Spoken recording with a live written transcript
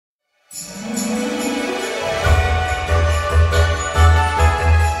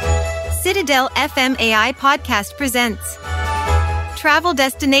Citadel FM AI podcast presents Travel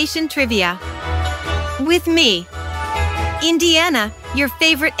Destination Trivia. With me, Indiana, your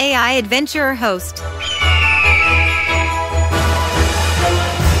favorite AI adventurer host.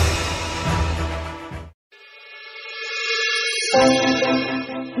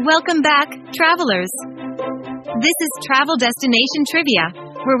 Welcome back, travelers. This is Travel Destination Trivia,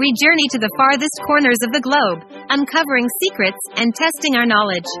 where we journey to the farthest corners of the globe, uncovering secrets and testing our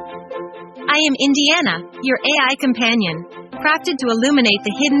knowledge. I am Indiana, your AI companion, crafted to illuminate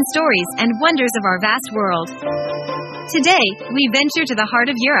the hidden stories and wonders of our vast world. Today, we venture to the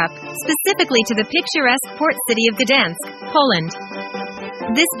heart of Europe, specifically to the picturesque port city of Gdansk, Poland.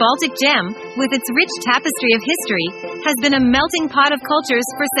 This Baltic gem, with its rich tapestry of history, has been a melting pot of cultures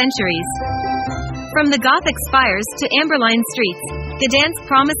for centuries. From the Gothic spires to amber-lined streets, Gdansk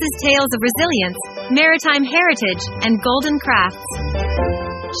promises tales of resilience, maritime heritage, and golden crafts.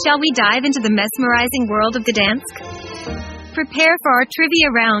 Shall we dive into the mesmerizing world of Gdansk? Prepare for our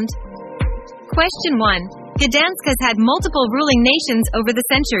trivia round. Question 1. Gdansk has had multiple ruling nations over the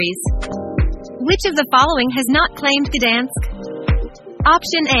centuries. Which of the following has not claimed Gdansk?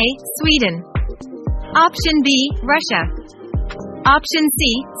 Option A, Sweden. Option B, Russia. Option C,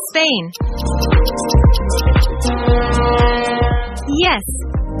 Spain. Yes.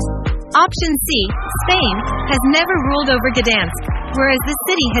 Option C, Spain, has never ruled over Gdansk, whereas the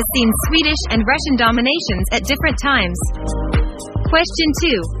city has seen Swedish and Russian dominations at different times. Question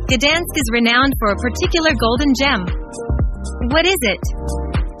 2. Gdansk is renowned for a particular golden gem. What is it?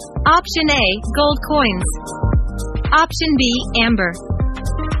 Option A, gold coins. Option B, amber.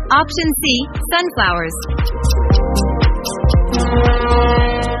 Option C, sunflowers.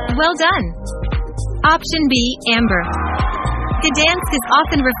 Well done. Option B, amber. Gdansk is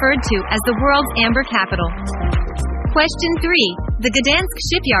often referred to as the world's amber capital. Question 3. The Gdansk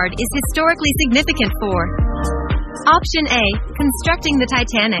shipyard is historically significant for Option A, constructing the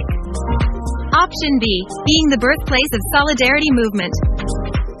Titanic. Option B, being the birthplace of Solidarity movement.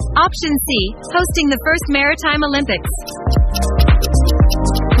 Option C, hosting the first Maritime Olympics.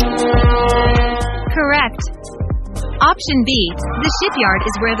 Correct. Option B, the shipyard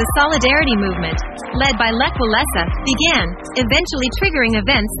is where the Solidarity movement, led by Lech Walesa, began, eventually triggering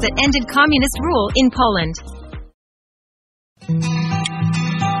events that ended communist rule in Poland.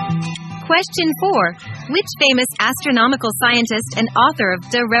 Question 4. Which famous astronomical scientist and author of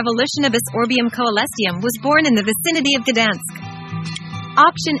De Revolutionibus Orbium Coelestium was born in the vicinity of Gdansk?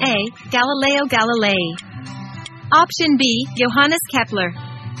 Option A, Galileo Galilei. Option B, Johannes Kepler.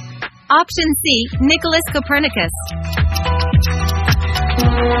 Option C, Nicholas Copernicus.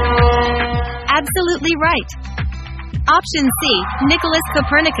 Absolutely right. Option C, Nicholas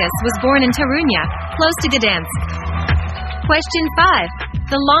Copernicus was born in Torunia, close to Gdansk. Question 5.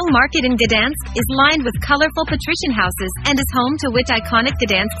 The Long Market in Gdansk is lined with colorful patrician houses and is home to which iconic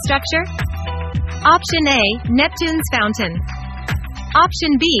Gdansk structure? Option A, Neptune's Fountain.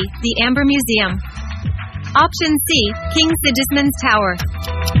 Option B, the Amber Museum. Option C, King Sigismund's Tower.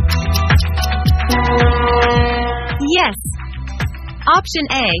 Yes. Option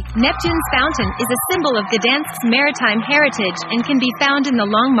A, Neptune's Fountain, is a symbol of Gdansk's maritime heritage and can be found in the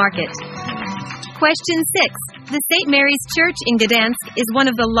Long Market. Question 6. The St. Mary's Church in Gdansk is one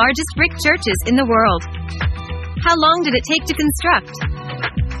of the largest brick churches in the world. How long did it take to construct?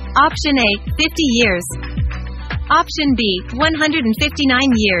 Option A, 50 years. Option B, 159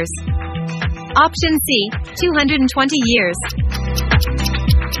 years. Option C, 220 years.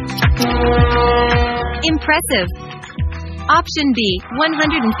 Impressive. Option B,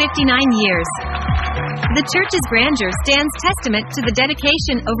 159 years. The church's grandeur stands testament to the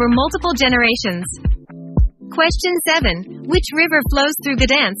dedication over multiple generations. Question 7. Which river flows through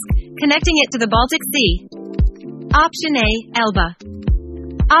Gdansk, connecting it to the Baltic Sea? Option A, Elba.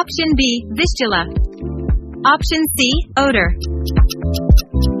 Option B, Vistula. Option C, Oder.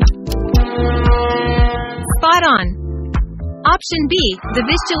 Spot on. Option B, the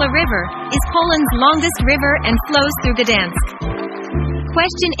Vistula River, is Poland's longest river and flows through Gdansk.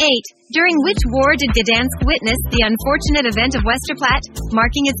 Question 8. During which war did Gdansk witness the unfortunate event of Westerplatte,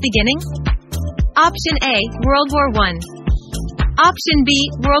 marking its beginning? Option A, World War I. Option B,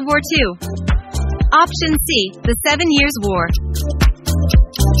 World War II. Option C, the 7 Years' War.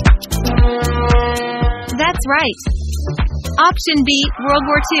 That's right. Option B, World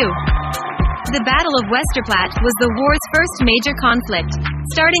War II. The Battle of Westerplatte was the war's first major conflict,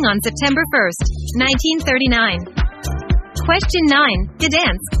 starting on September 1, 1939. Question 9.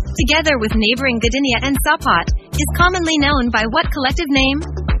 Gdansk, together with neighboring Gdynia and Sopot, is commonly known by what collective name?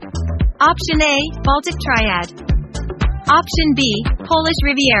 Option A, Baltic Triad. Option B, Polish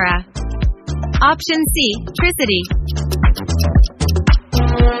Riviera. Option C, Tricity.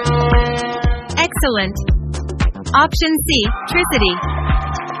 Excellent. Option C, Tricity.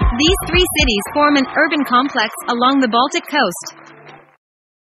 These three cities form an urban complex along the Baltic coast.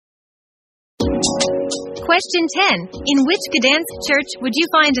 Question 10. In which Gdansk church would you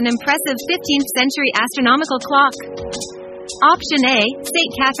find an impressive 15th century astronomical clock? Option A,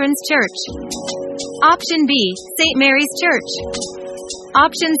 St. Catherine's Church. Option B, St. Mary's Church.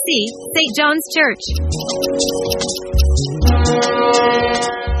 Option C, St. John's Church.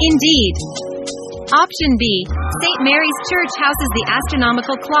 Indeed. Option B, St. Mary's Church houses the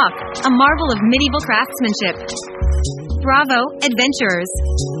astronomical clock, a marvel of medieval craftsmanship. Bravo, adventurers!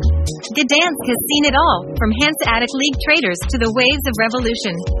 Gdansk has seen it all, from Hanseatic League traders to the waves of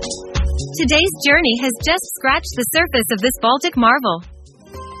revolution. Today's journey has just scratched the surface of this Baltic marvel.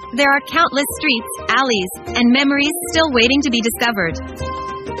 There are countless streets, alleys, and memories still waiting to be discovered.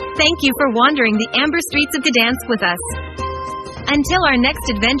 Thank you for wandering the amber streets of Gdansk with us. Until our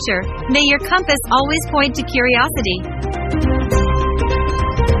next adventure, may your compass always point to curiosity.